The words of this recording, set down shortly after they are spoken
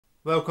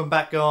Welcome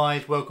back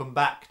guys, welcome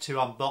back to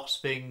Unbox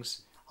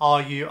Things.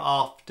 Are you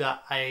after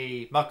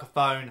a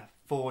microphone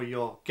for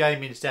your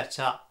gaming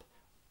setup?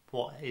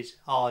 What is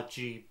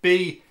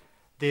RGB?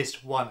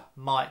 This one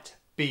might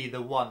be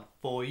the one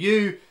for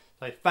you.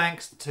 So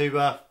thanks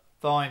to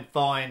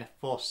fifine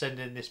for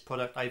sending this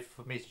product over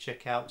for me to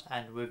check out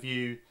and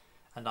review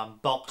and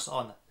unbox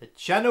on the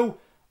channel.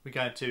 We're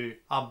going to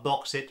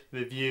unbox it,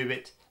 review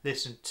it,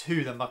 listen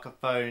to the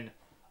microphone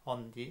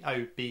on the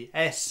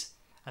OBS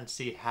and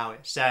see how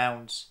it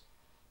sounds.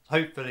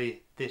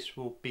 Hopefully this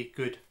will be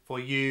good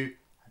for you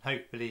and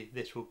hopefully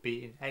this will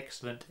be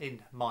excellent in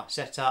my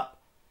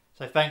setup.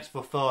 So thanks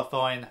for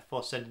fifine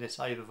for sending this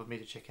over for me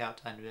to check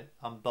out and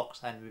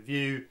unbox and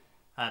review,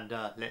 and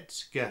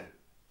let's go.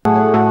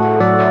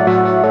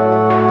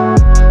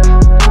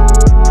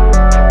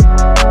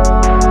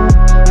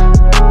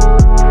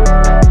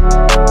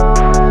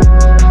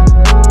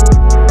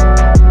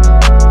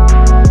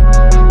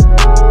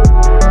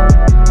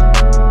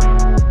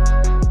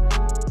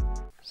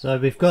 So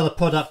we've got the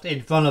product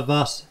in front of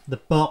us. The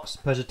box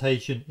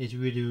presentation is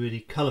really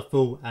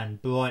colourful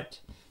and bright,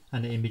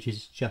 and the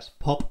images just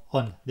pop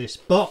on this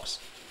box,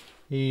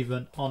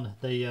 even on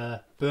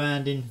the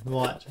branding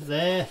right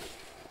there.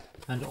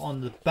 And on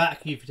the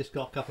back you've just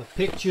got a couple of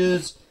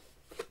pictures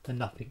and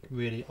nothing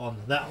really on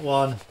that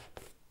one.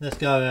 Let's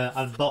go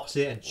unbox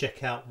it and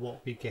check out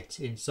what we get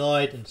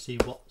inside and see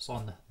what's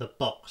on the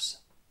box.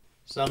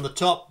 So on the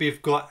top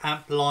we've got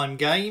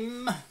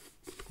Ampligame.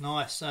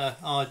 Nice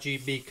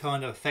RGB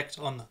kind of effect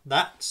on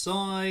that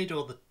side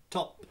or the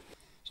top.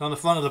 So on the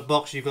front of the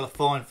box you've got a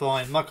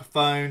fifine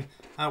microphone,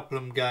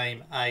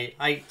 Ampligame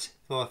A8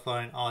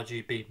 fifine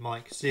RGB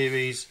mic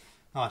series.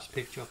 Nice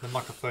picture of the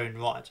microphone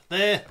right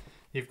there.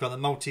 You've got the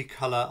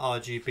multicolour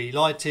RGB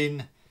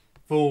lighting,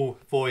 full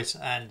voice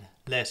and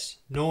less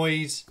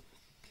noise,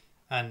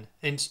 and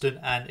instant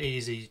and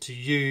easy to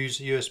use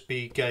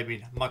USB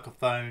gaming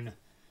microphone.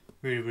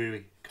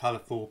 Really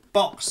colourful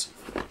box.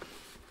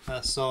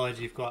 That side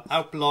you've got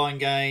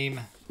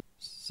Ampligame.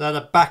 So at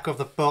the back of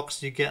the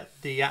box you get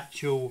the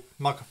actual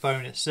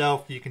microphone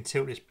itself. You can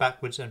tilt this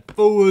backwards and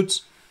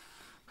forwards.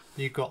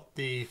 You've got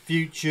the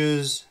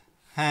features,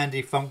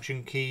 handy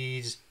function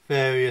keys,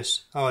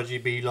 various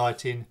RGB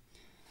lighting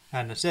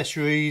and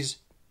accessories,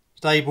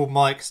 stable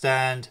mic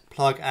stand,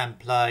 plug and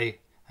play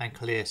and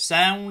clear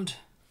sound.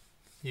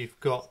 You've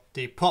got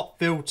the pop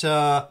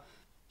filter,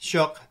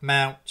 shock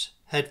mount,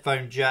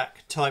 headphone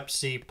jack,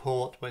 Type-C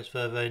port, where it's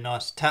very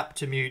nice, tap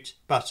to mute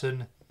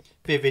button,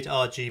 vivid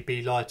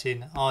RGB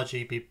lighting,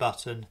 RGB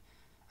button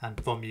and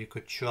volume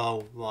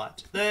control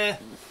right there,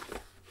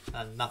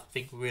 and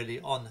nothing really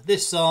on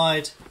this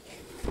side.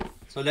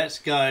 So let's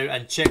go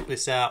and check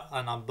this out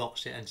and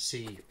unbox it and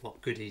see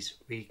what goodies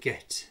we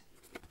get.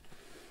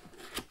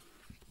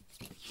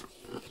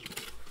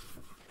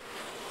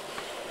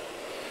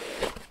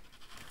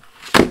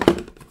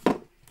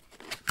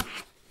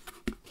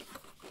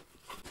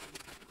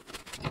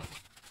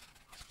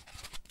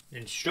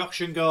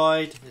 Instruction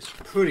guide is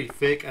pretty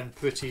thick and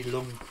pretty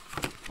long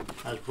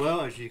as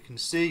well, as you can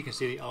see. You can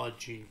see the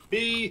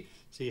RGB,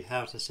 see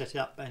how to set it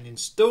up and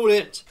install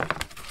it.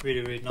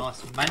 Really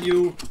nice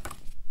manual.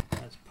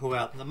 Let's pull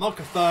out the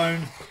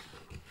microphone.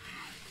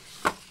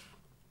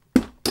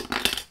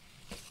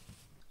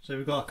 So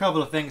we've got a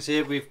couple of things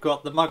here. We've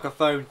got the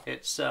microphone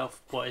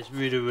itself, what is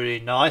really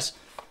nice.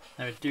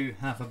 Now we do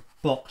have a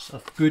box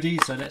of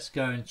goodies, so let's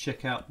go and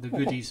check out the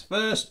goodies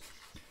first.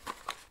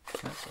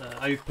 Let's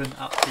open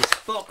up this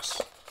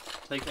box,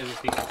 take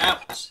everything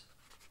out.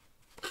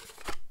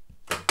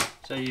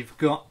 So you've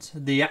got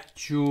the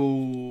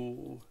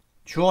actual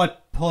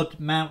tripod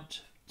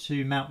mount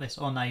to mount this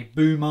on a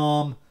boom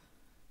arm.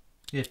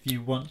 If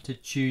you want to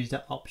choose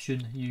that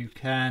option you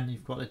can.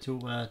 You've got a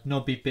little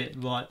knobby bit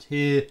right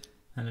here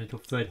and a little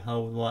thread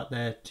hole right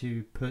there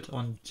to put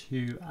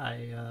onto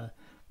a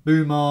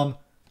boom arm.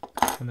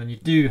 And then you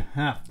do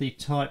have the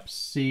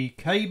Type-C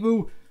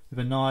cable with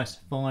a nice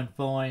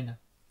fine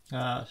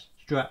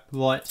strap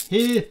right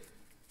here.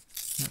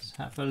 Let's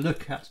have a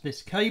look at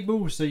this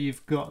cable. So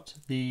you've got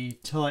the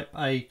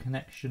Type-A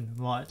connection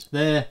right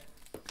there,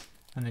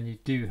 and then you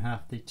do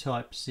have the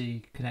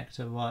Type-C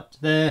connector right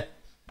there.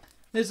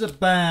 There's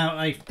about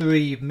a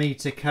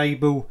 3-meter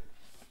cable,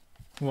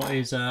 what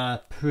is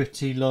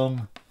pretty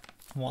long.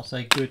 What's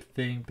a good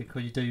thing,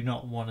 because you do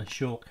not want a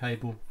short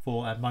cable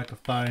for a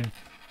microphone.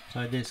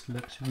 So this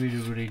looks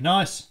really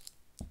nice.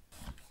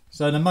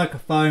 So the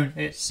microphone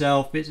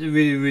itself, it's a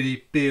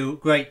really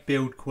great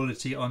build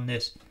quality on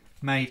this,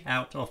 made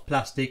out of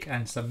plastic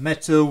and some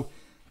metal.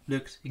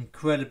 Looks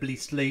incredibly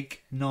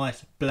sleek,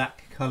 nice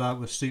black colour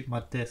will suit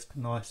my desk,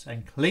 nice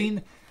and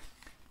clean.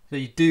 So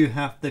you do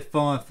have the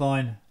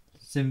fifine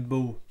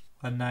symbol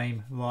and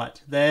name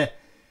right there.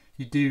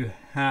 You do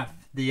have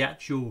the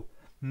actual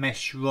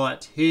mesh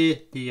right here,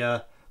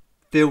 the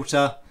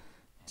filter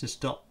to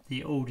stop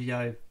the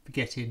audio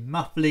getting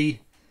muffly.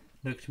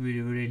 Looks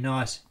really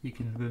nice. You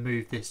can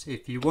remove this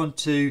if you want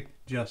to,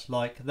 just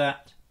like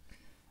that,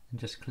 and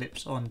just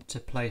clips onto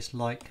place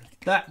like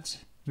that.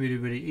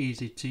 Really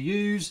easy to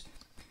use.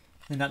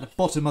 And at the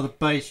bottom of the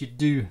base you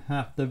do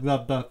have the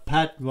rubber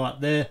pad right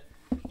there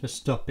to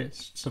stop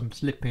it from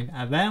slipping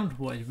around,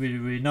 what is really,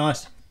 really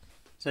nice.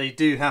 So you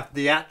do have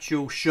the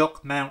actual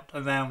shock mount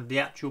around the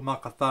actual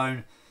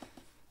microphone,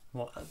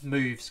 what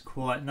moves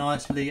quite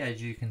nicely,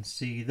 as you can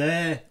see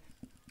there.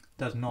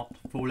 Does not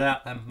fall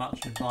out that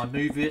much if I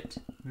move it.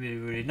 Really,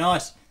 really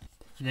nice.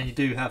 And then you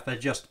do have the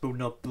adjustable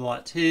knob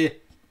right here,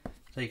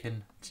 so you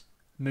can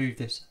move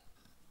this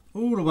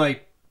all the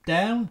way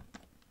down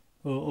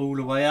or all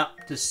the way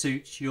up to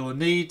suit your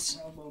needs.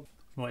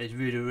 What is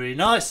really, really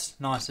nice.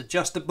 Nice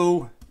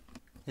adjustable.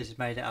 This is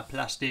made out of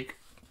plastic.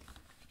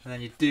 And then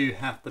you do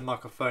have the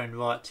microphone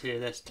right here.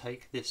 Let's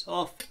take this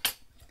off.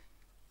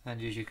 And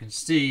as you can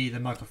see, the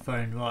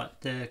microphone right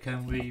there.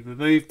 Can we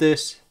remove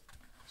this?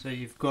 So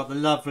you've got the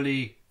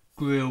lovely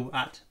grill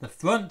at the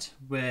front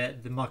where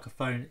the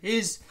microphone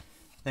is.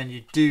 Then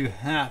you do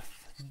have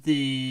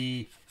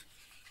the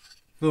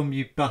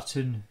volume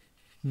button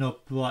knob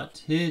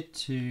right here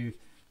to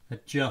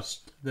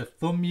adjust the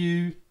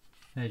volume,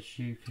 as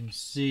you can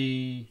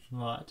see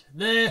right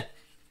there.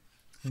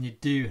 And you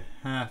do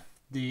have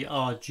the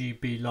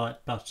RGB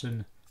light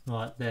button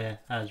right there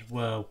as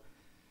well.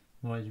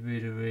 What is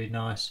really, really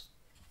nice.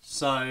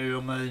 So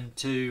I'm going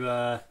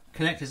to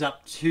connect this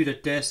up to the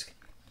desk,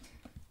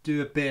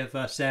 do a bit of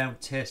a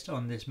sound test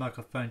on this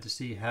microphone to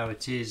see how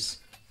it is,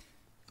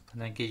 and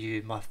then give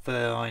you my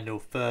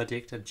final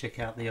verdict and check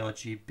out the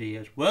RGB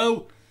as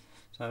well.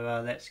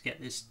 So let's get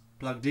this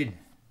plugged in.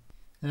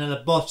 And at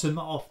the bottom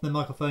of the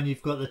microphone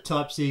you've got the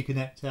Type-C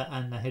connector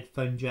and the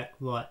headphone jack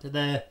right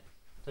there.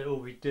 So all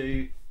we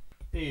do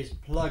is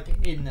plug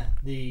in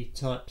the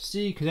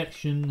Type-C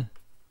connection,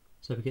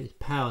 so we get this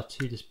power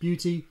to this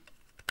beauty,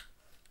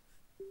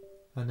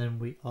 and then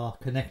we are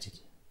connected.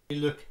 We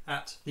look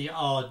at the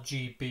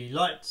RGB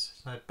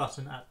lights, so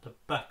button at the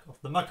back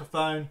of the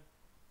microphone,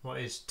 what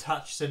is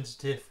touch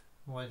sensitive,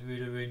 what is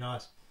really, really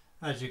nice.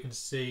 As you can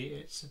see,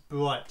 it's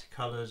bright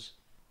colours,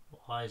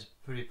 what is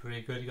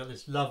pretty good. You've got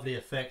this lovely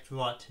effect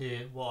right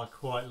here, what I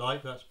quite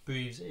like, that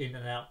breathes in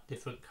and out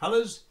different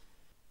colours.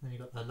 Then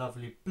you've got the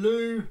lovely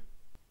blue,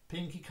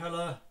 pinky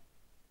colour,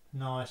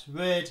 nice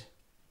red,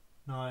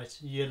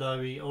 nice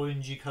yellowy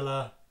orangey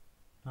colour,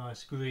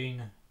 nice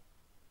green,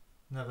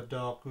 another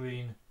dark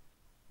green,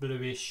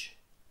 bluish,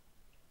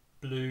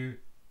 blue,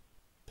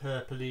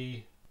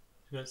 purpley.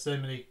 You've got so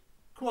many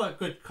quite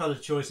good colour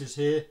choices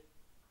here.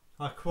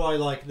 I quite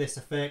like this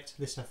effect.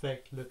 This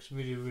effect looks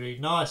really, really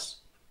nice.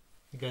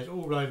 It goes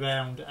all the way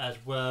around as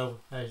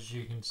well, as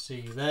you can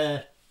see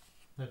there.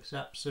 Looks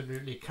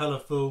absolutely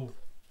colourful.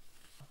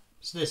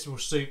 So this will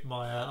suit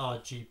my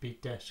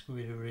RGB desk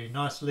really, really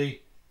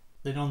nicely.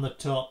 Then on the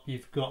top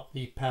you've got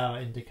the power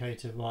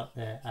indicator right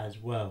there as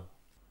well.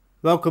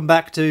 Welcome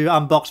back to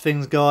Unbox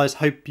Things, guys.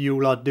 Hope you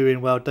all are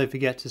doing well. Don't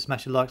forget to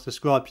smash a like,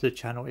 subscribe to the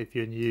channel if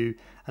you're new,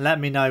 and let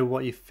me know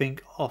what you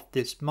think of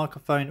this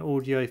microphone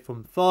audio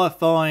from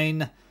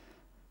fifine.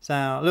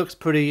 Sound looks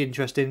pretty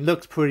interesting,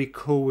 looks pretty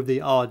cool with the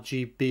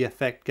RGB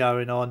effect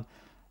going on.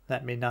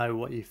 Let me know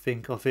what you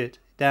think of it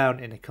down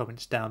in the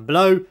comments down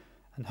below,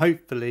 and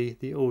hopefully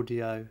the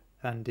audio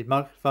and the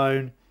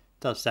microphone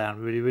does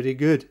sound really, really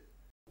good.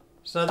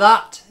 So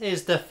that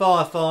is the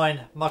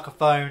fifine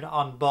microphone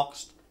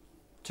unboxed.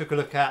 Took a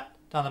look at,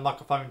 done a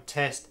microphone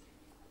test.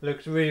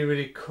 Looks really,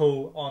 really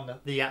cool on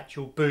the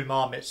actual boom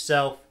arm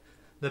itself.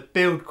 The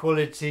build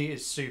quality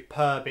is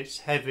superb. It's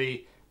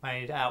heavy,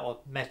 made out of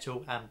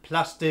metal and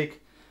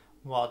plastic.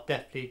 What I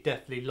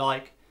definitely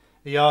like.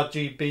 The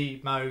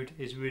RGB mode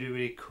is really,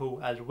 really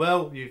cool as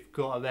well. You've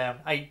got around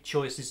 8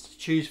 choices to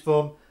choose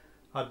from.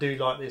 I do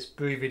like this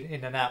breathing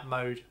in and out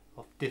mode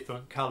of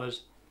different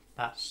colours.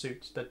 That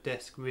suits the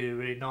desk really,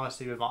 really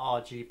nicely with my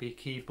RGB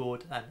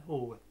keyboard and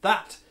all of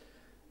that.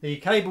 The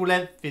cable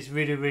length is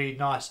really, really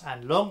nice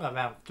and long,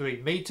 around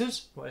 3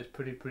 meters, what is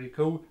pretty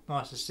cool.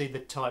 Nice to see the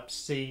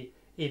Type-C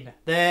in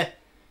there.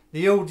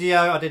 The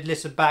audio, I did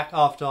listen back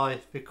after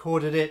I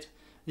recorded it.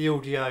 The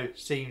audio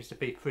seems to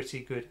be pretty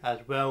good as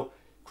well.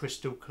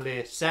 Crystal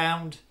clear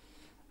sound,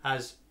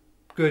 as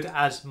good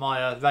as my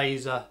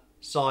Razer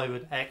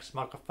Siren X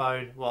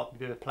microphone, what I'll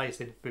be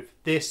replacing with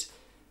this.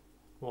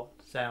 What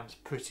sounds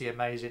pretty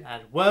amazing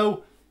as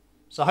well.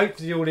 So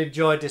hopefully you all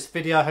enjoyed this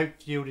video. Hope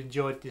you all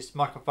enjoyed this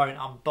microphone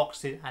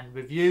unboxing and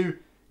review.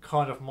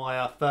 Kind of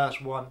my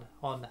first one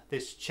on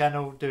this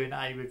channel, doing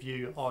a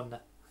review on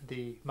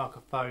the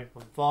microphone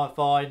from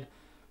fifine.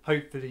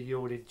 Hopefully you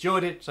all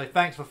enjoyed it. So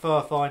thanks for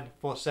fifine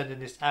for sending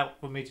this out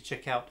for me to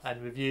check out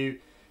and review.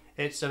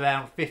 It's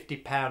around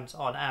 £50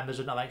 on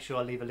Amazon. I'll make sure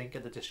I leave a link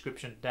in the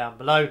description down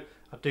below.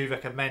 I do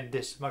recommend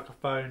this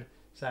microphone.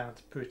 Sounds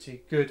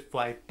pretty good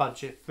for a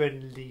budget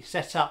friendly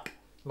setup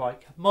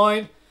like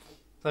mine.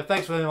 So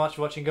thanks very much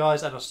for watching,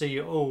 guys, and I'll see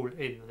you all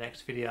in the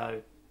next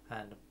video,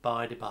 and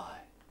bye.